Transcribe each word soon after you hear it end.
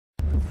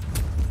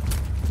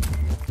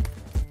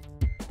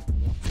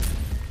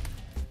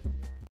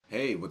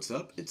Hey, what's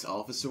up? It's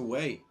Officer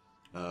Wei.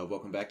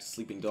 Welcome back to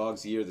Sleeping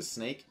Dogs Year of the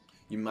Snake.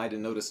 You might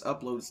have noticed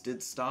uploads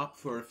did stop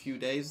for a few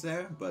days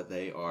there, but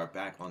they are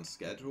back on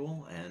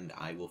schedule, and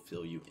I will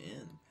fill you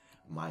in.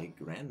 My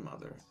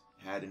grandmother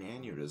had an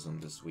aneurysm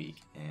this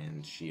week,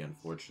 and she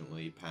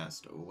unfortunately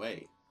passed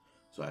away.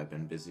 So I've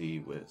been busy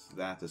with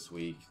that this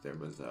week. There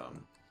was a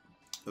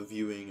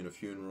viewing and a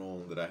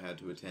funeral that I had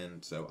to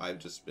attend, so I've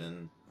just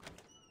been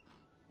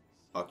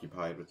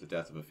occupied with the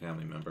death of a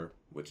family member,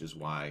 which is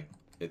why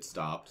it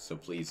stopped. So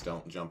please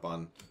don't jump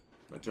on.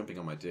 Jumping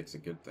on my dick's a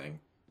good thing.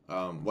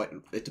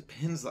 It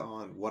depends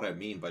on what I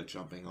mean by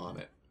jumping on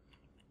it.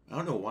 I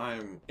don't know why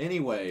I'm.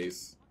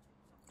 Anyways,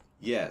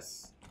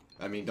 yes.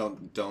 I mean,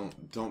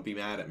 don't be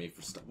mad at me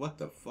for stuff. What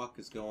the fuck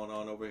is going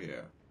on over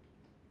here?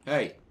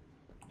 Hey,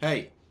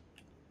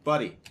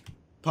 buddy,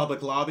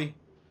 public lobby.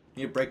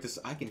 You need to break this.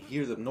 I can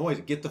hear the noise.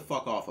 Get the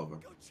fuck off of her.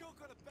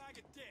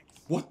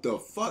 What the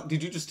fuck?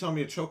 Did you just tell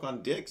me to choke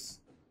on dicks?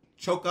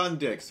 Choke on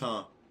dicks,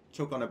 huh?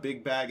 Choke on a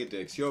big bag of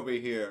dicks. You over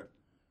here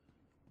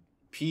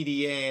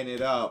PDAing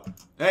it up.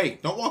 Hey,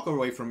 don't walk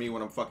away from me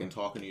when I'm fucking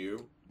talking to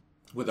you.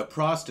 With a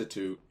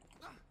prostitute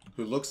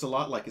who looks a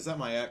lot like... Is that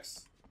my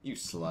ex? You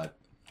slut.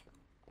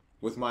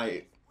 With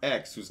my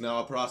ex who's now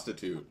a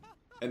prostitute.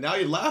 And now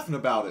you're laughing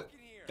about it.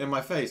 In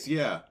my face,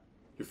 yeah.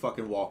 You're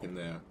fucking walking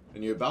there.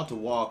 And you're about to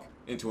walk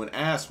into an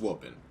ass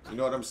whooping. You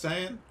know what I'm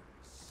saying?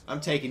 I'm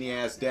taking your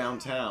ass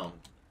downtown.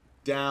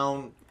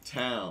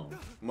 Downtown.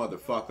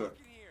 Motherfucker.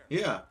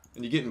 Yeah.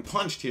 And you're getting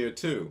punched here,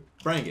 too.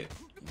 Bring it.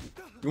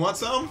 You want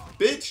some?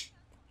 Bitch?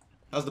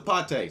 How's the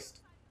pot taste?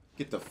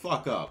 Get the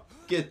fuck up.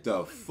 Get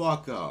the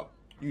fuck up.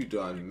 You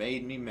done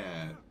made me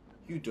mad.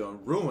 You done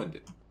ruined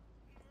it.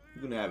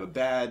 You're gonna have a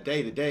bad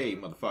day today,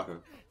 motherfucker.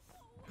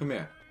 Come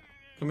here.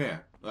 Come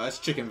here. Oh, this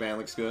chicken van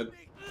looks good.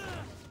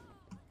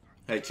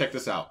 Hey, check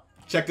this out.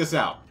 Check this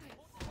out.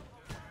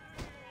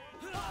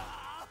 I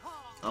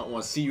don't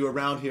want to see you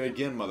around here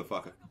again,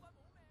 motherfucker.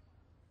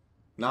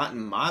 Not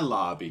in my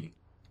lobby.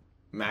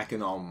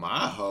 Macking on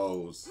my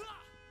hoes.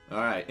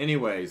 Alright,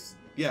 anyways.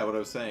 Yeah, what I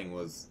was saying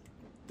was,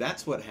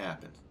 that's what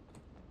happened.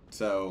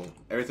 So,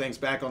 everything's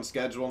back on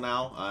schedule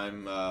now.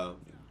 I'm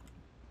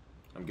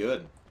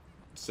good.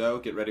 So,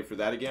 get ready for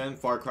that again.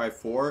 Far Cry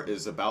 4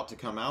 is about to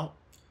come out.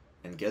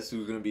 And guess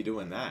who's going to be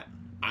doing that?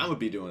 I'm going to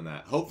be doing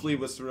that. Hopefully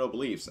with Surreal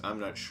Beliefs. I'm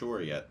not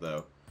sure yet,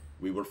 though.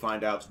 We will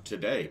find out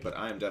today, but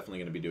I am definitely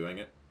going to be doing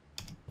it.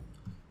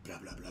 Blah,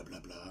 blah, blah, blah,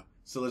 blah.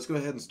 So let's go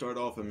ahead and start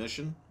off a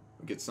mission.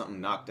 We'll get something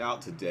knocked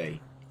out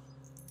today.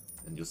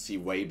 And you'll see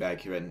Way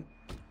back here at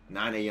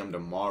 9 a.m.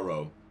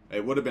 tomorrow.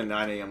 It would have been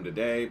 9 a.m.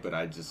 today, but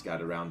I just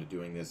got around to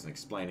doing this and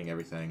explaining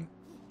everything.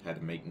 Had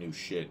to make new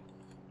shit.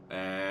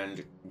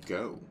 And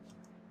go.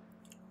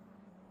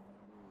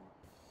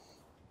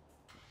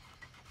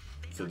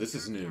 So this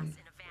is noon.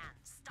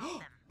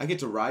 I get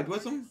to ride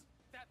with them?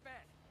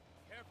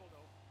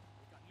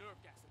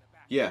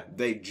 Yeah,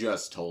 they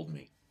just told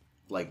me.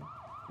 Like,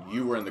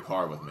 you were in the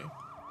car with me.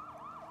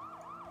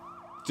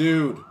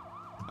 Dude,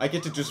 I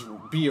get to just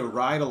be a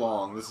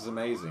ride-along. This is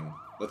amazing.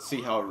 Let's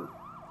see how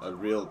a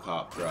real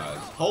cop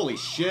drives. Holy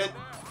shit!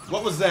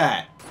 What was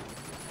that?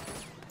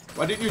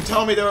 Why didn't you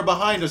tell me they were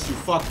behind us, you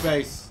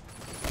fuckface?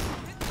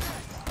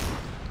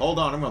 Hold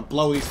on, I'm gonna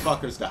blow these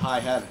fuckers to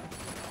high heaven.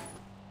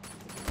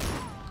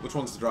 Which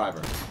one's the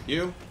driver?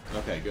 You?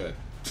 Okay, good.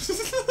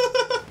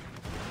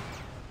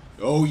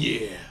 Oh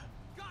yeah!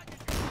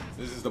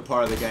 This is the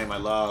part of the game I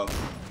love.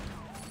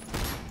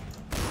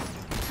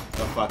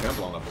 Oh fuck, I'm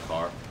blowing up the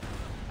car.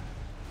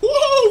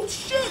 Whoa,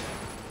 shit!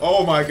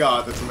 Oh my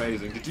god, that's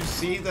amazing. Did you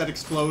see that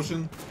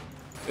explosion?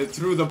 It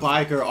threw the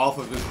biker off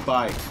of his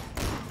bike.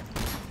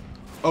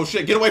 Oh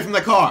shit, get away from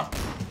the car!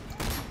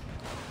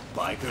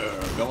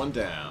 Biker going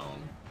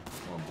down.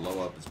 I'm gonna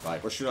blow up his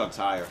bike. Or shoot on a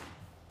tire.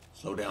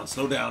 Slow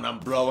down, I'm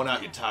blowing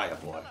out your tire,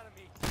 boy.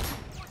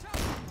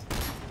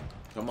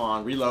 Come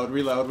on, reload,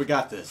 we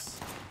got this.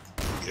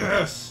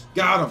 Yes!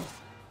 Got him!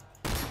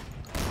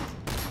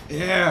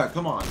 Yeah,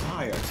 come on,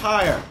 tire!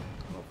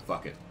 Oh,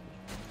 fuck it.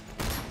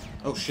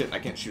 Oh shit, I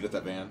can't shoot at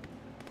that van.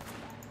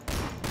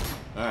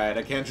 Alright,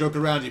 I can't joke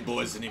around you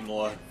boys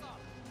anymore.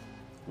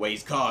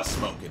 Way's car's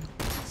smoking.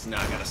 So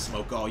now I gotta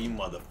smoke all you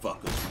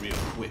motherfuckers real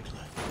quickly.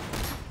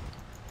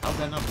 How'd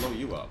that not blow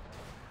you up?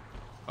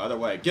 Either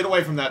way, get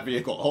away from that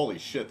vehicle. Holy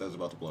shit, that was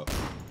about to blow up.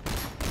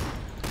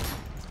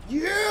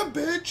 Yeah,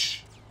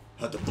 bitch!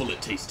 Had the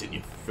bullet taste in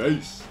your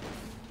face.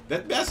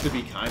 That has to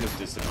be kind of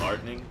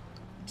disheartening.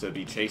 To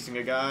be chasing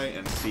a guy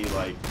and see,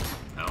 like,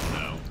 I don't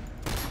know,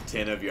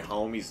 10 of your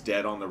homies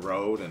dead on the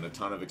road and a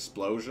ton of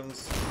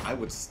explosions. I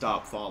would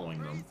stop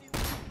following them.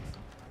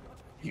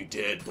 You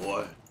dead,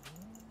 boy.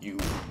 You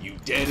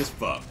dead as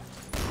fuck.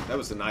 That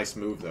was a nice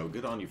move, though.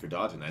 Good on you for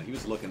dodging that. He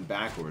was looking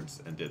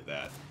backwards and did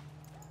that.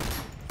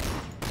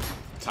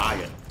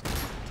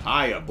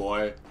 Tire,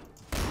 boy.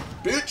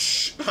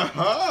 Bitch!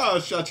 Haha!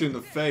 Shot you in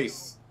the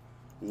face.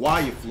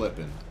 Why you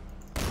flipping?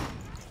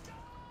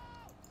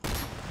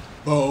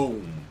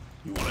 Boom.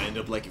 You want to end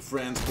up like your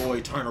friends,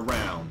 boy? Turn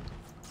around.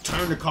 Turn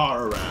Turn the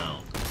car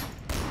around.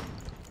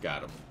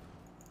 Got him.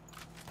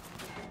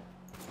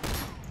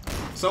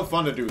 So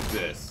fun to do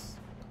this.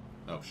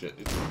 Oh shit,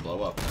 it's gonna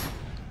blow up.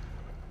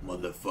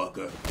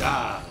 Motherfucker,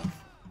 dive.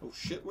 Oh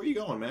shit, where you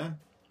going, man?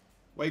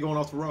 Why you going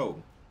off the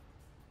road?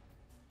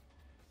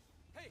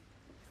 Hey,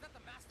 is that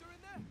the master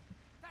in there?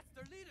 That's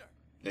their leader.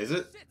 Is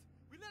it? Shit,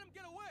 we let him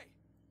get away.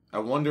 I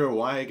wonder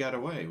why he got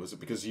away. Was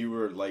it because you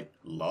were like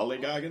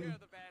lollygagging?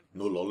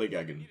 No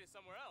lollygagging. Need it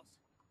somewhere else.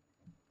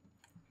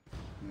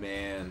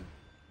 Man,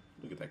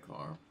 look at that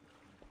car.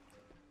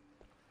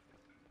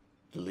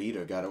 The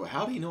leader got away.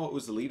 How do you know it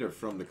was the leader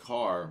from the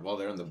car while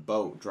they're in the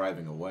boat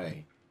driving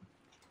away?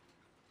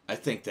 I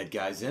think that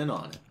guy's in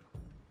on it.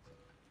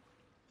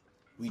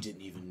 We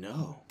didn't even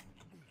know.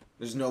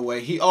 There's no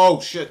way he...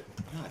 Oh, shit.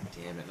 God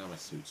damn it. Now my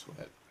suit's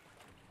wet.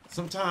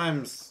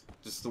 Sometimes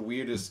just the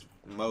weirdest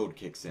mode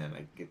kicks in.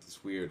 I get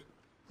this weird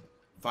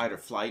fight or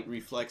flight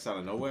reflex out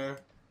of nowhere.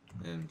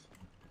 And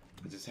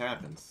it just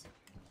happens.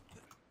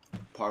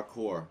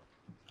 Parkour.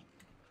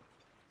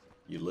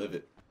 You live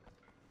it.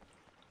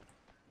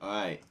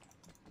 Alright.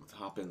 Let's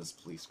hop in this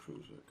police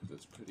cruiser, because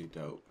it's pretty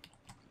dope.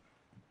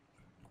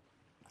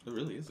 It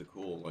really is a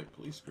cool, like,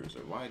 police cruiser.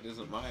 Why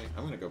doesn't my...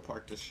 I'm gonna go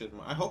park this shit in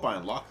my... I hope I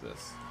unlock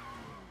this.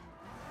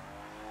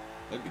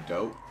 That'd be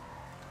dope.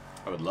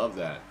 I would love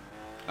that.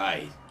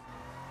 Alright.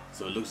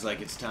 So it looks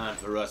like it's time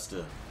for us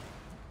to...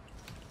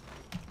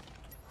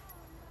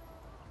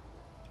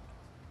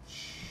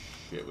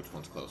 Shit, which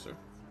one's closer?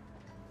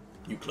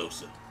 You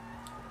closer.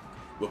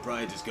 We'll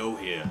probably just go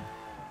here.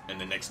 And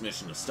the next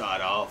mission will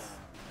start off...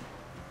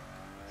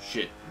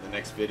 Shit, the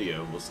next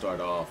video will start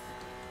off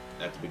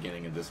at the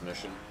beginning of this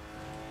mission.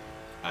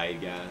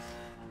 Alright, guys.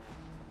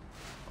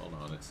 Hold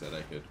on, it said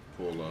I could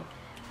pull a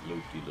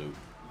loop-de-loop.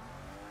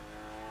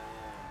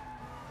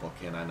 Or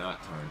can I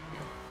not turn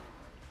here?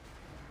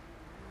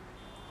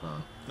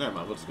 Huh. Never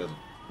mind, we'll just go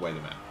the way the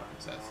map fucking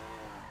says.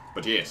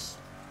 But yes,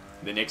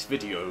 the next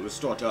video will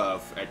start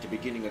off at the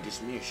beginning of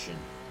this mission.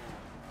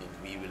 And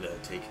we will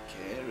take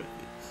care of it.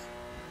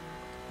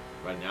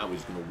 Right now, we're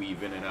just going to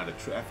weave in and out of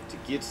traffic to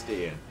get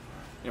there.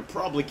 And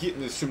probably get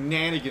into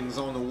shenanigans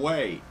on the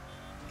way.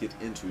 Get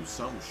into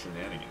some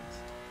shenanigans.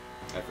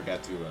 I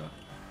forgot to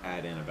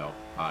add in about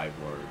 5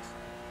 words.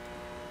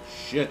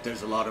 Shit,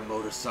 there's a lot of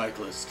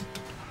motorcyclists.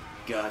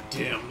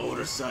 Goddamn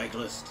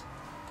motorcyclists.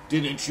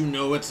 Didn't you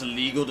know it's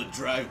illegal to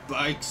drive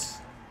bikes?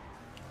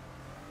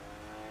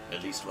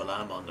 At least while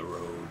I'm on the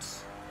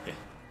roads.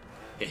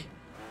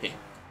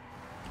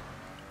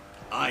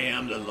 I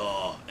am the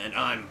law, and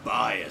I'm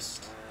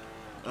biased.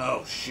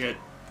 Oh, shit.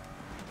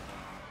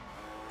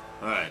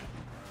 Alright.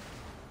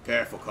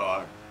 Careful,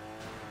 car.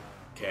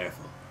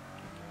 Careful.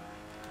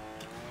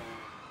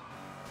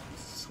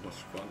 This is so much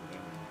fun,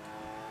 man.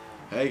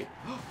 Hey.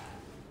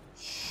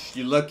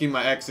 You're lucky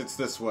my exit's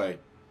this way.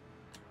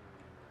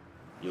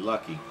 You're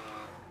lucky.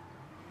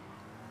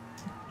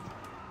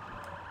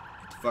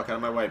 Get the fuck out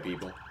of my way,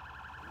 people.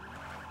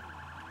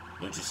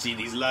 Don't you see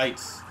these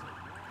lights?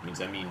 Means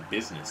I mean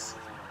business.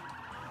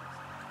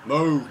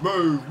 Move,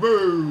 move,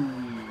 move!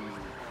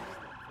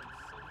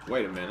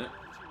 Wait a minute.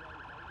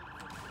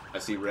 I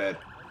see red.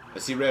 I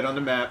see red on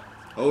the map.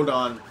 Hold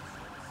on.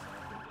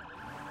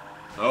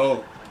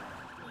 Oh.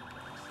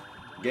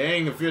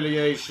 Gang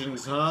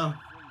affiliations, huh?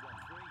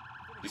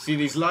 You see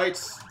these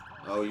lights?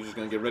 Oh, you're just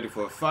gonna get ready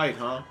for a fight,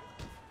 huh?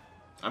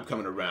 I'm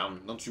coming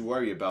around. Don't you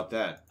worry about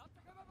that.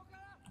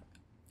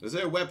 Is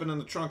there a weapon in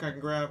the trunk I can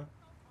grab?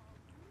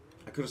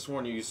 I could have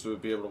sworn you used to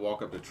be able to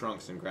walk up to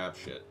trunks and grab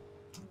shit.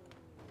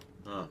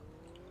 Huh.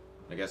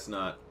 I guess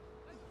not.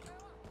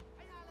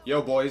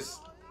 Yo, boys.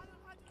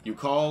 You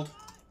called?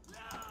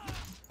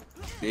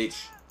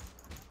 Bitch.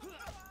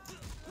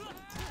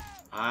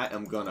 I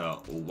am gonna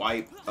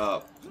wipe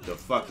up the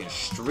fucking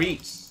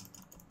streets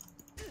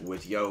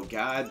with your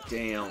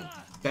goddamn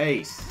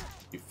face.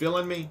 You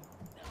feeling me?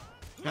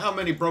 How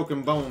many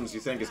broken bones you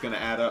think it's gonna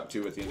add up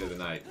to at the end of the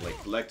night?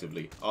 Like,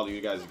 collectively. All of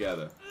you guys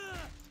together.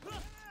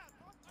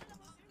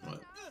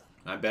 What?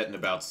 I'm betting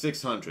about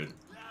 600.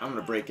 I'm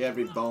gonna break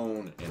every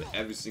bone in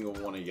every single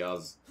one of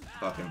y'all's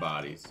fucking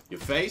bodies. Your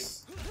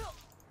face?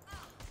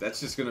 That's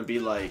just gonna be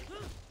like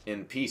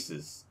in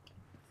pieces.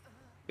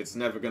 It's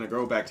never gonna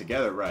grow back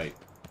together right.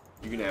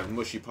 You're gonna have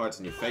mushy parts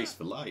in your face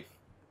for life.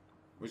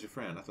 Where's your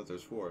friend? I thought there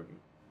was 4 of you.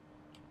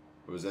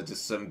 Or was that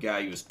just some guy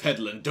you was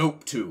peddling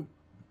dope to?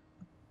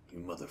 You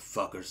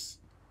motherfuckers.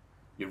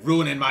 You're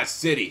ruining my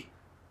city.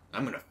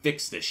 I'm gonna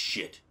fix this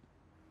shit.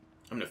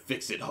 I'm gonna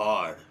fix it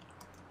hard.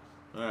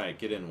 Alright,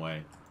 get in,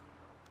 Wei.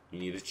 You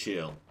need to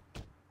chill.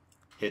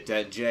 Hit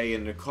that J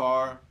in the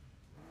car.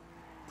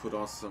 Put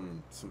on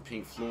some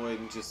Pink Floyd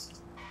and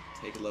just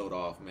take a load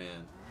off,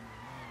 man.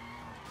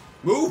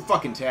 Move,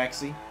 fucking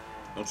taxi.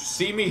 Don't you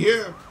see me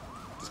here?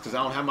 Just because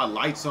I don't have my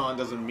lights on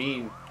doesn't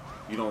mean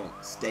you don't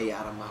stay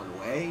out of my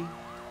way.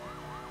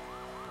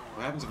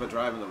 What happens if I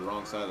drive on the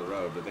wrong side of the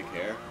road? Do they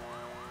care?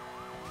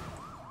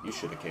 You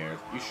should have cared.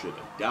 You should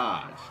have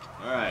dodged.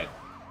 Alright.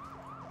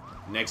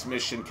 Next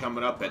mission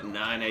coming up at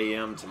 9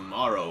 a.m.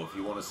 tomorrow. If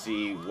you want to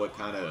see what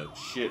kind of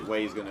shit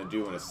Wei's going to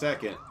do in a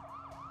second,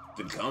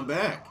 then come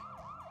back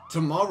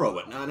tomorrow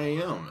at 9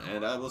 a.m.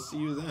 and I will see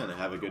you then.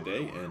 Have a good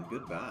day and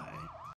goodbye.